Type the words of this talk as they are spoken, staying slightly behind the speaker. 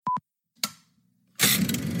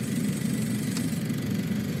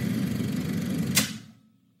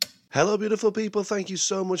Hello, beautiful people. Thank you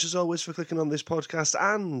so much, as always, for clicking on this podcast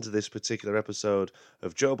and this particular episode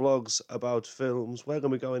of Joe Blogs about films. We're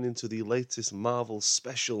going to be going into the latest Marvel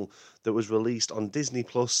special that was released on Disney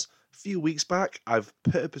Plus a few weeks back. I've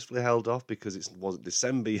purposefully held off because it wasn't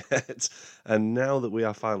December yet. And now that we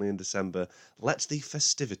are finally in December, let the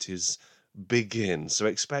festivities begin. So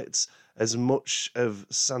expect as much of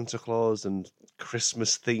Santa Claus and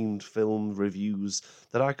Christmas-themed film reviews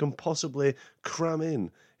that I can possibly cram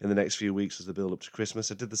in the next few weeks as the build up to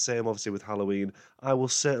Christmas. I did the same, obviously, with Halloween. I will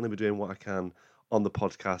certainly be doing what I can on the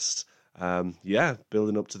podcast.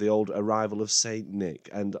 Building up to the old arrival of Saint Nick.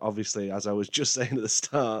 And obviously, as I was just saying at the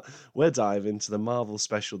start, we're diving into the Marvel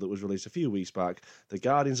special that was released a few weeks back, the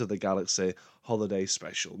Guardians of the Galaxy Holiday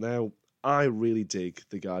Special. Now, I really dig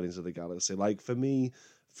the Guardians of the Galaxy. Like, for me,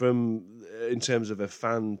 in terms of a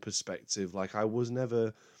fan perspective, like,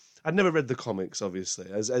 I'd never read the comics, obviously,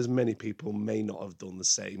 as many people may not have done the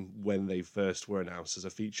same when they first were announced as a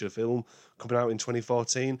feature film coming out in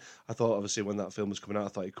 2014. I thought, obviously, when that film was coming out, I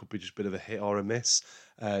thought it could be just a bit of a hit or a miss.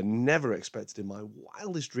 Never expected in my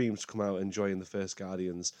wildest dreams to come out enjoying the first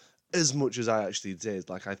Guardians as much as I actually did.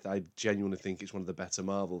 Like, I genuinely think it's one of the better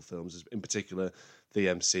Marvel films, in particular the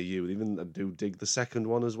MCU. Even I do dig the second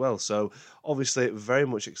one as well. So, obviously, very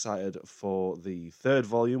much excited for the third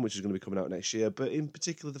volume, which is going to be coming out next year. But in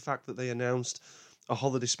particular, the fact that they announced a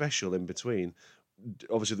holiday special in between,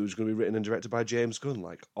 obviously, that was going to be written and directed by James Gunn.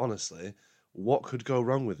 Like, honestly, what could go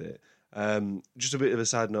wrong with it? Just a bit of a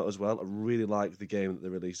side note as well. I really like the game that they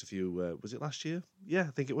released was it last year? Yeah,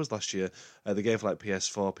 I think it was last year. The game for like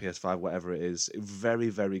PS4, PS5, whatever it is. Very,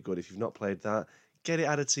 very good. If you've not played that, get it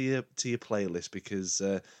added to your playlist because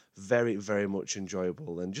very, very much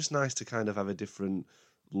enjoyable and just nice to kind of have a different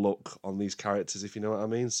look on these characters, if you know what I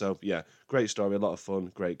mean. So yeah, great story, a lot of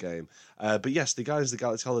fun, great game. But yes, the Guardians of the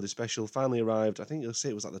Galaxy Holiday Special finally arrived. I think you'll see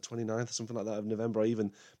it was like the 29th or something like that of November, or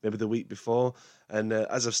even maybe the week before. And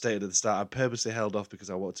as I've stated at the start, I purposely held off because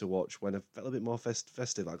I wanted to watch when it felt a bit more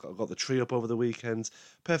festive. I got the tree up over the weekend.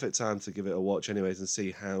 Perfect time to give it a watch anyways and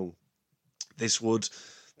see how this would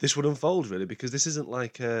unfold, really, because this isn't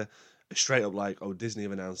like a straight up like, oh, Disney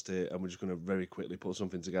have announced it and we're just going to very quickly put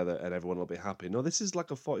something together and everyone will be happy. No, this is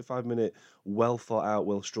like a 45-minute, well thought out,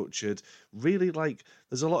 well structured, really, like,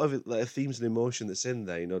 there's a lot of like, themes and emotion that's in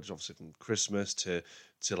there, just obviously from Christmas to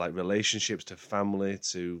like relationships, to family,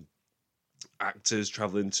 to actors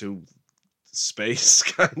traveling to space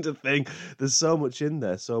kind of thing. There's so much in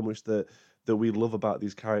there, so much that we love about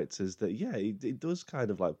these characters that it does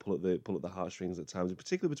kind of like pull at the heartstrings at times,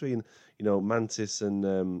 particularly between Mantis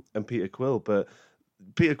and Peter Quill. But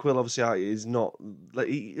Peter Quill obviously is not like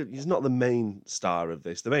he's not the main star of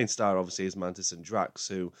this. The main star obviously is Mantis and Drax,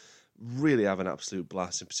 who really have an absolute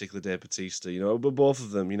blast. In particular, Dave Bautista. But both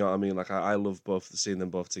of them, you know what I mean. Like I love seeing them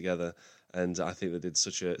both together. And I think they did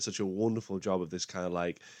such a wonderful job of this kind of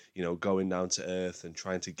like, going down to earth and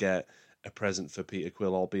trying to get a present for Peter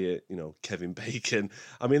Quill, albeit, Kevin Bacon.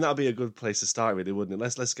 I mean, that'd be a good place to start, really, wouldn't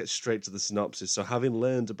it? Let's get straight to the synopsis. So, having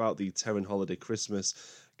learned about the Terran holiday Christmas,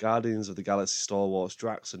 Guardians of the Galaxy stalwarts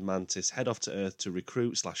Drax and Mantis head off to Earth to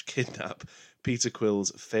recruit/kidnap Peter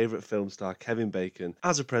Quill's favourite film star Kevin Bacon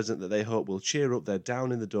as a present that they hope will cheer up their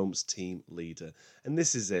down-in-the-dumps team leader. And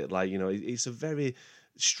this is it. Like, it's a very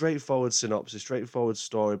straightforward synopsis, straightforward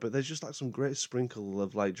story, but there's just like some great sprinkle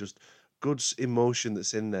of like just good emotion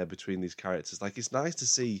that's in there between these characters. Like, it's nice to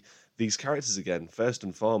see these characters again, first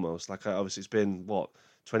and foremost. Like, obviously it's been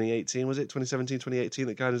 2018, was it 2017, 2018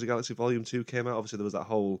 that Guardians of the Galaxy Volume 2 came out. Obviously there was that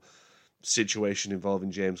whole situation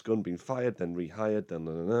involving James Gunn being fired, then rehired,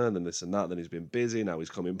 then this and that, then he's been busy, now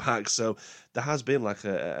he's coming back. So there has been like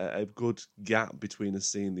a good gap between us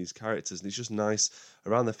seeing these characters, and it's just nice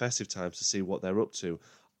around the festive times to see what they're up to.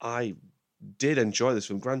 I did enjoy this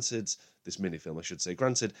film. Granted, this mini-film, I should say.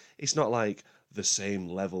 Granted, it's not like the same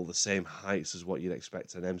level, the same heights as what you'd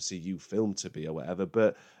expect an MCU film to be or whatever,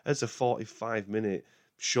 but as a 45-minute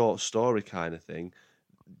short story kind of thing,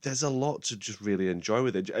 there's a lot to just really enjoy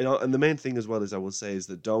with it. And the main thing as well, as I will say, is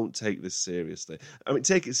that don't take this seriously. I mean,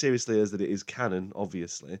 take it seriously as that it is canon,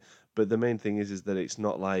 obviously, but the main thing is that it's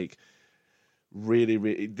not like really,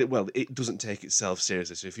 well, it doesn't take itself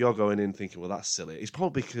seriously. So if you're going in thinking, well, that's silly, it's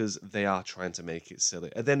probably because they are trying to make it silly.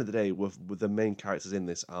 At the end of the day, with the main characters in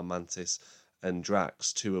this are Mantis and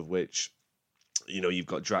Drax, two of which, you've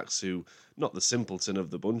got Drax, who, not the simpleton of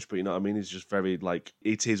the bunch, but you know what I mean, he's just very, like,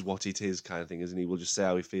 it is what it is kind of thing, isn't he? Will just say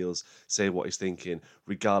how he feels, say what he's thinking,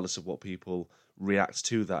 regardless of what people react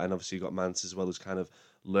to that. And obviously you've got Mantis as well, who's kind of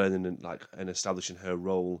learning and establishing her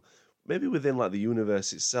role maybe within like the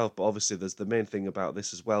universe itself, but obviously there's the main thing about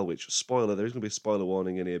this as well, which spoiler, there is going to be a spoiler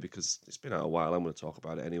warning in here because it's been out a while. I'm going to talk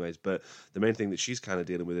about it anyways. But the main thing that she's kind of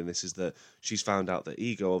dealing with in this is that she's found out that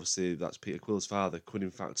Ego, obviously that's Peter Quill's father, could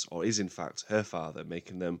in fact, or is in fact her father,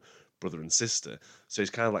 making them brother and sister. So it's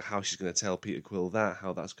kind of like how she's going to tell Peter Quill that,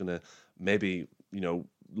 how that's going to maybe,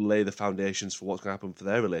 lay the foundations for what's going to happen for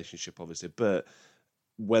their relationship, obviously. But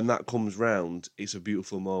when that comes round, it's a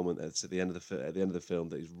beautiful moment. It's at the end of the film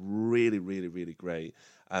that is really, really, really great.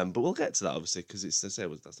 But we'll get to that obviously because it's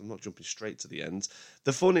I'm not jumping straight to the end.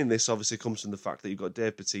 The fun in this obviously comes from the fact that you've got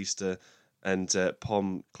Dave Bautista and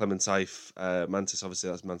Pom Clementine, Mantis, obviously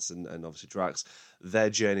that's Mantis and obviously Drax, their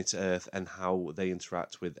journey to Earth and how they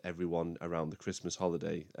interact with everyone around the Christmas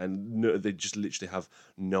holiday, and they just literally have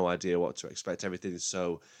no idea what to expect. Everything is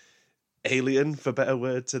so alien, for a better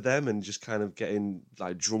word, to them, and just kind of getting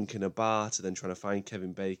like drunk in a bar to then trying to find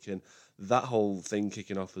Kevin Bacon. That whole thing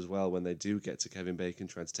kicking off as well when they do get to Kevin Bacon,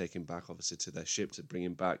 trying to take him back, obviously, to their ship to bring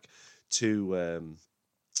him back to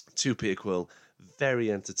Peter Quill.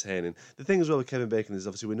 Very entertaining. The thing as well with Kevin Bacon is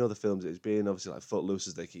obviously we know the films it's been obviously like Footloose,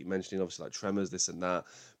 as they keep mentioning, obviously like Tremors, this and that.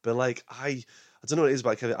 But like I don't know what it is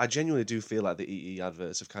about Kevin. I genuinely do feel like the EE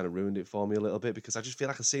adverts have kind of ruined it for me a little bit because I just feel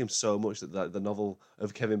like I see him so much that the novel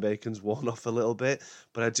of Kevin Bacon's worn off a little bit.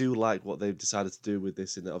 But I do like what they've decided to do with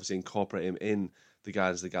this, and obviously incorporate him in the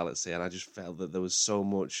Guardians of the Galaxy. And I just felt that there was so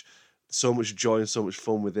much joy and so much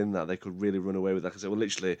fun within that they could really run away with that. Because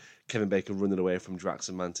literally Kevin Bacon running away from Drax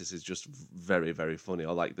and Mantis is just very, very funny.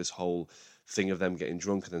 I like this whole thing of them getting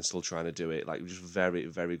drunk and then still trying to do it, like just very,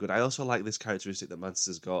 very good. I also like this characteristic that Mantis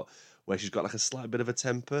has got where she's got like a slight bit of a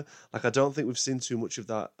temper. Like I don't think we've seen too much of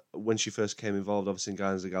that when she first came involved, obviously in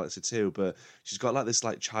Guardians of the Galaxy 2, but she's got like this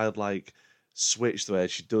like childlike switch where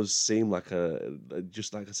she does seem like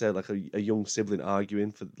just like I said, like a young sibling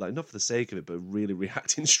arguing for like not for the sake of it, but really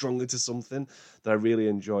reacting strongly to something. That I really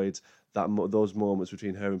enjoyed those moments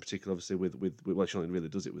between her in particular, obviously with well, she only really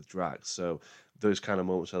does it with Drax. So those kind of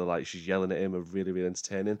moments where like she's yelling at him are really, really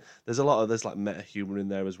entertaining. There's like meta humor in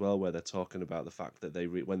there as well, where they're talking about the fact that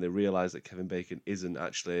when they realise that Kevin Bacon isn't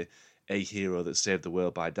actually a hero that saved the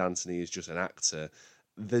world by dancing, he is just an actor.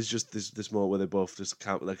 There's just this moment where they both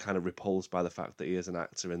they're kind of repulsed by the fact that he is an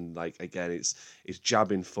actor, and like again, it's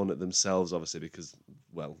jabbing fun at themselves, obviously, because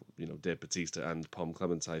Dave Bautista and Pom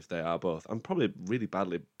Clementine, they are both. I'm probably really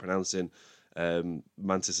badly pronouncing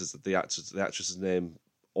Mantis as the actress's name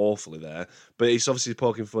awfully there, but it's obviously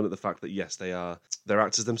poking fun at the fact that yes, they're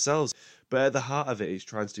actors themselves. But at the heart of it, he's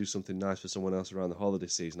trying to do something nice for someone else around the holiday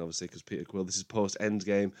season, obviously, because Peter Quill, this is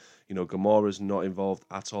post-Endgame, Gamora's not involved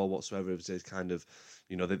at all whatsoever. It's kind of,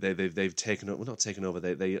 they've taken over, well, not taken over,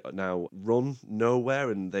 they now run nowhere,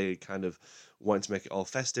 and they kind of want to make it all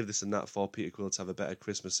festive, this and that, for Peter Quill to have a better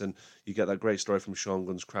Christmas. And you get that great story from Sean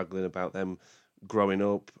Gunn's Kraglin about them growing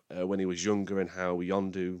up when he was younger and how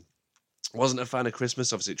Yondu wasn't a fan of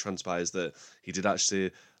Christmas. Obviously, it transpires that he did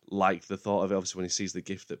actually like the thought of it, obviously, when he sees the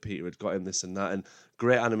gift that Peter had got him, this and that. And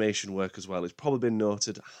great animation work as well. It's probably been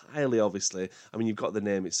noted highly, obviously. I mean, you've got the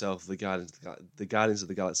name itself, the Guardians of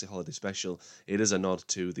the Galaxy Holiday Special. It is a nod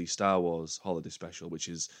to the Star Wars Holiday Special, which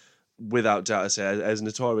is, without doubt, I say, as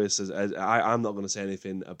notorious as I'm not going to say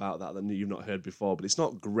anything about that you've not heard before, but it's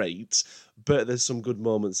not great. But there's some good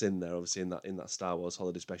moments in there, obviously, in that Star Wars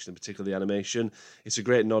Holiday Special, in particular the animation. It's a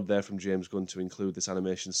great nod there from James Gunn to include this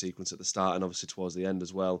animation sequence at the start and obviously towards the end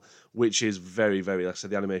as well, which is very, very, like I said,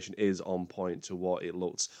 the animation is on point to what it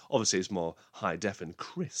looks. Obviously, it's more high def and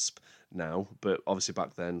crisp now, but obviously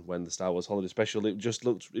back then when the Star Wars Holiday Special, it was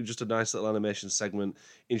just a nice little animation segment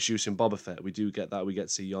introducing Boba Fett. We do get that. We get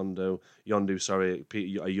to see Yondu,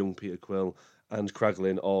 a young Peter Quill, and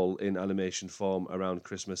Kraglin all in animation form around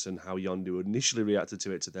Christmas, and how Yondu initially reacted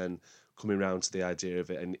to it, to then coming around to the idea of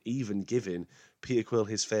it, and even giving Peter Quill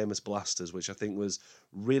his famous blasters, which I think was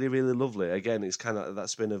really, really lovely. Again, it's kind of that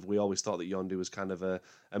spin of, we always thought that Yondu was kind of a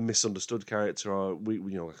misunderstood character, or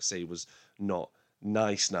like I say, he was not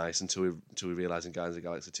nice until we realised in Guardians of the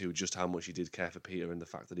Galaxy 2 just how much he did care for Peter, and the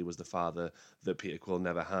fact that he was the father that Peter Quill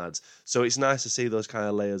never had. So it's nice to see those kind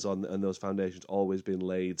of layers on, and those foundations always been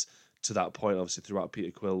laid to that point, obviously, throughout Peter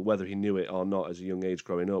Quill, whether he knew it or not as a young age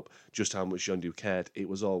growing up, just how much Yondu cared. It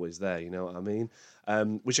was always there, you know what I mean?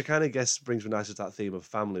 Which I kind of guess brings me nicely to that theme of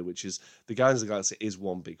family, which is the Guardians of the Galaxy is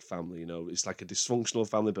one big family, It's like a dysfunctional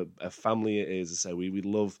family, but a family it is. So we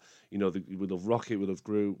love, we love Rocket, we love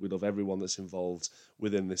Groot, we love everyone that's involved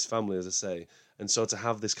within this family, as I say. And so to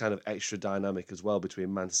have this kind of extra dynamic as well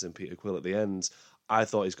between Mantis and Peter Quill at the end, I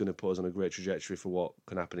thought he's going to put us on a great trajectory for what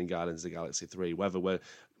can happen in Guardians of the Galaxy 3. Whether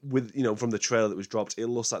with, from the trailer that was dropped, it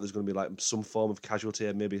looks like there's going to be like some form of casualty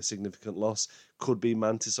and maybe a significant loss. Could be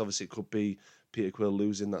Mantis, obviously. It could be Peter Quill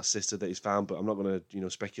losing that sister that he's found, but I'm not going to,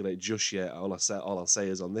 speculate just yet. All I'll say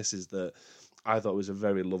is on this is that I thought it was a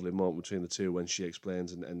very lovely moment between the two when she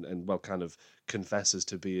explains and well, kind of confesses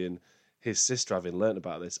to being his sister, having learnt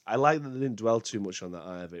about this. I like that they didn't dwell too much on that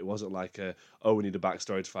either. It wasn't like, we need a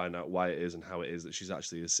backstory to find out why it is and how it is that she's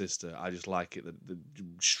actually his sister. I just like it that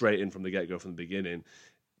straight in from the get-go, from the beginning,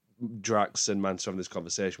 Drax and Mantis having this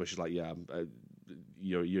conversation where she's like, yeah,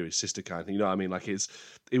 you're his sister kind of thing. You know what I mean? Like,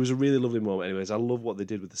 it was a really lovely moment. Anyways, I love what they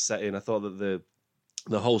did with the setting. I thought that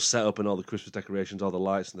the whole setup and all the Christmas decorations, all the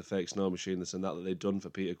lights and the fake snow machine, this and that they'd done for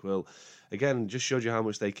Peter Quill, again, just showed you how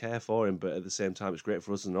much they care for him, but at the same time, it's great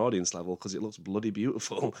for us as an audience level because it looks bloody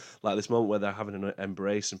beautiful. Like this moment where they're having an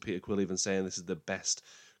embrace and Peter Quill even saying this is the best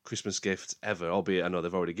Christmas gift ever, albeit I know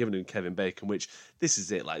they've already given him Kevin Bacon, which this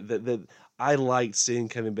is it. Like I liked seeing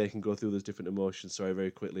Kevin Bacon go through those different emotions very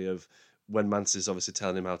quickly of when Mantis is obviously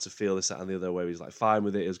telling him how to feel this, that, and the other, where he's like fine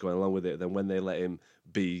with it, he's going along with it. Then when they let him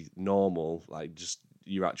be normal, like just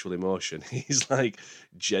your actual emotion, he's like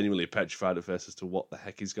genuinely petrified at first as to what the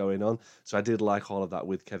heck is going on. So I did like all of that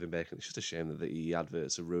with Kevin Bacon. It's just a shame that the EE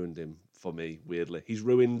adverts have ruined him for me, weirdly.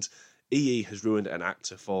 EE has ruined an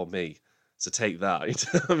actor for me. So take that.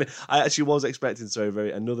 I mean, I actually was expecting,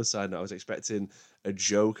 another side note, I was expecting a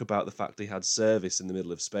joke about the fact he had service in the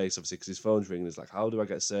middle of space, obviously, because his phone's ringing. He's like, how do I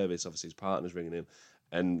get service? Obviously, his partner's ringing him.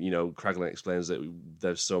 And, Kraglin explains that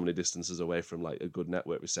there's so many distances away from, like, a good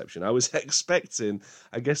network reception. I was expecting,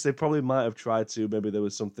 I guess they probably might have tried to, maybe there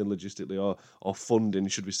was something logistically or funding,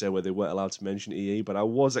 should we say, where they weren't allowed to mention EE, but I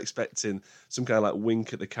was expecting some kind of, like,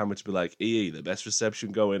 wink at the camera to be like, EE, the best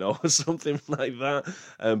reception going, or something like that,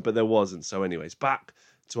 but there wasn't. So anyways, back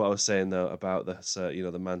to what I was saying, though, about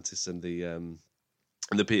the Mantis and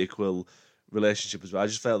the Peter Quill relationship as well. I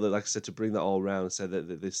just felt that, like I said, to bring that all around and say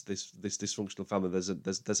that this dysfunctional family,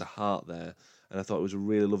 there's a heart there, and I thought it was a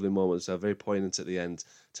really lovely moment. So very poignant at the end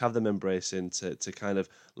to have them embracing, to kind of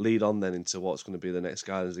lead on then into what's going to be the next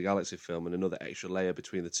Guardians of the Galaxy film and another extra layer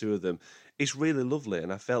between the two of them. It's really lovely,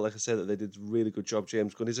 and I felt, like I said, that they did a really good job.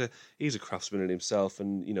 James Gunn, he's a craftsman in himself,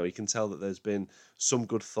 and you can tell that there's been some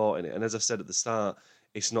good thought in it. And as I said at the start,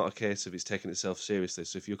 it's not a case of it's taking itself seriously.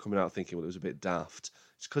 So if you're coming out thinking, well, it was a bit daft,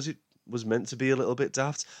 it's because it was meant to be a little bit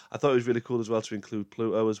daft. I thought it was really cool as well to include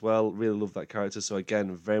Pluto as well. Really love that character. So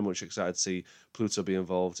again, very much excited to see Pluto be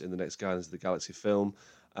involved in the next Guardians of the Galaxy film.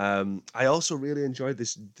 I also really enjoyed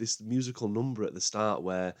this musical number at the start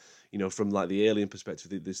where, from like the alien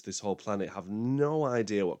perspective, this whole planet have no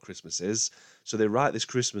idea what Christmas is. So they write this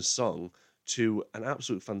Christmas song to an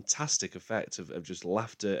absolute fantastic effect of just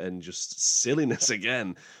laughter and just silliness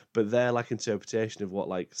again. But their like interpretation of what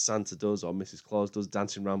like Santa does or Mrs. Claus does,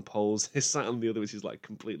 dancing around poles, this, that, and the other, which is like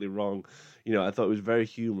completely wrong. I thought it was very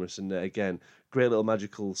humorous and again, great little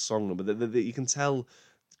magical song number that you can tell,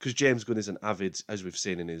 because James Gunn is an avid, as we've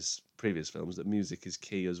seen in his previous films, that music is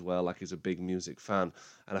key as well. Like he's a big music fan,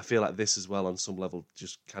 and I feel like this as well on some level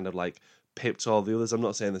just kind of like pipped all the others. I'm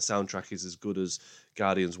not saying the soundtrack is as good as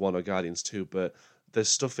Guardians 1 or Guardians 2, but there's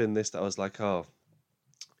stuff in this that I was like, oh,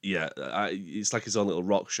 yeah, it's like his own little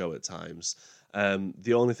rock show at times.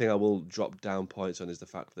 The only thing I will drop down points on is the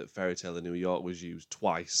fact that Fairy Tale in New York was used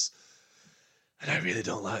twice. And I really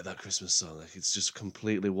don't like that Christmas song. Like, it's just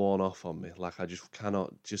completely worn off on me. Like, I just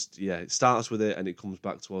cannot it starts with it and it comes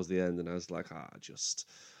back towards the end, and I was like, I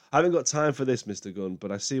haven't got time for this, Mr. Gunn,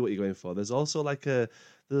 but I see what you're going for. There's also like there's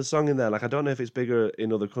a song in there, like I don't know if it's bigger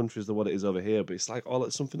in other countries than what it is over here, but it's like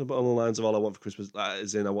something about on the lines of all I want for Christmas,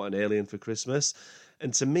 as in I want an alien for Christmas.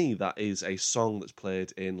 And to me, that is a song that's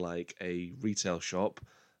played in like a retail shop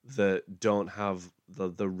that don't have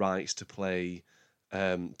the rights to play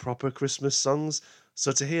proper Christmas songs.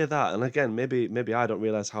 So to hear that, and again, maybe I don't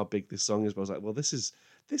realise how big this song is, but I was like, well, this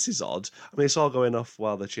is odd. I mean, it's all going off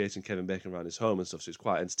while they're chasing Kevin Bacon around his home and stuff, so it's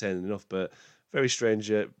quite entertaining enough, but very strange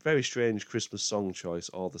Christmas song choice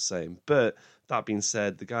all the same. But that being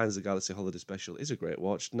said, the Guardians of the Galaxy Holiday Special is a great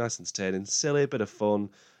watch, nice entertaining, silly, bit of fun,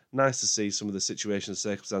 nice to see some of the situations and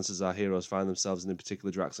circumstances our heroes find themselves in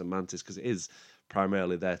particular Drax and Mantis, because it is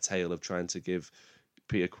primarily their tale of trying to give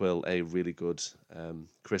Peter Quill a really good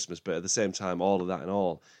Christmas, but at the same time, all of that and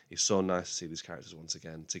all, it's so nice to see these characters once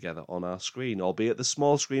again together on our screen, albeit the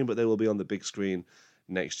small screen, but they will be on the big screen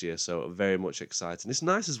next year, so very much exciting. It's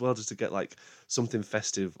nice as well just to get like something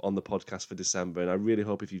festive on the podcast for December, and I really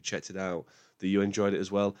hope if you checked it out that you enjoyed it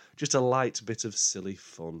as well. Just a light bit of silly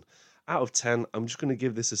fun. out of 10, I'm just going to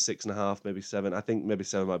give this a 6.5, maybe 7. I think maybe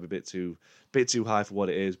 7 might be a bit too high for what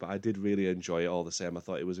it is, but I did really enjoy it all the same. I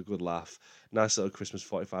thought it was a good laugh, nice little Christmas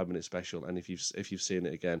 45-minute special. And if you've seen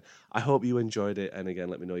it again, I hope you enjoyed it. And again,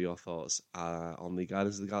 let me know your thoughts on the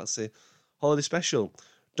Guardians of the Galaxy holiday special.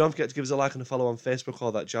 Don't forget to give us a like and a follow on Facebook,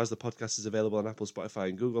 all that jazz. The podcast is available on Apple, Spotify,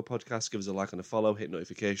 and Google Podcasts. Give us a like and a follow. Hit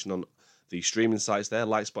notification on the streaming sites there,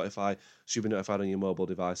 like Spotify, so you'll be notified on your mobile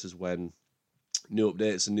devices when new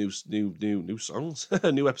updates and new songs,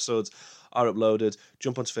 new episodes are uploaded.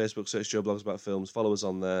 Jump onto Facebook, search Joe Blogs About Films, follow us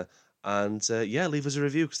on there, and leave us a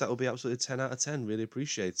review, because that will be absolutely 10 out of 10. Really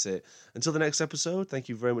appreciate it. Until the next episode, thank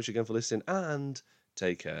you very much again for listening, and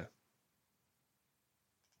take care.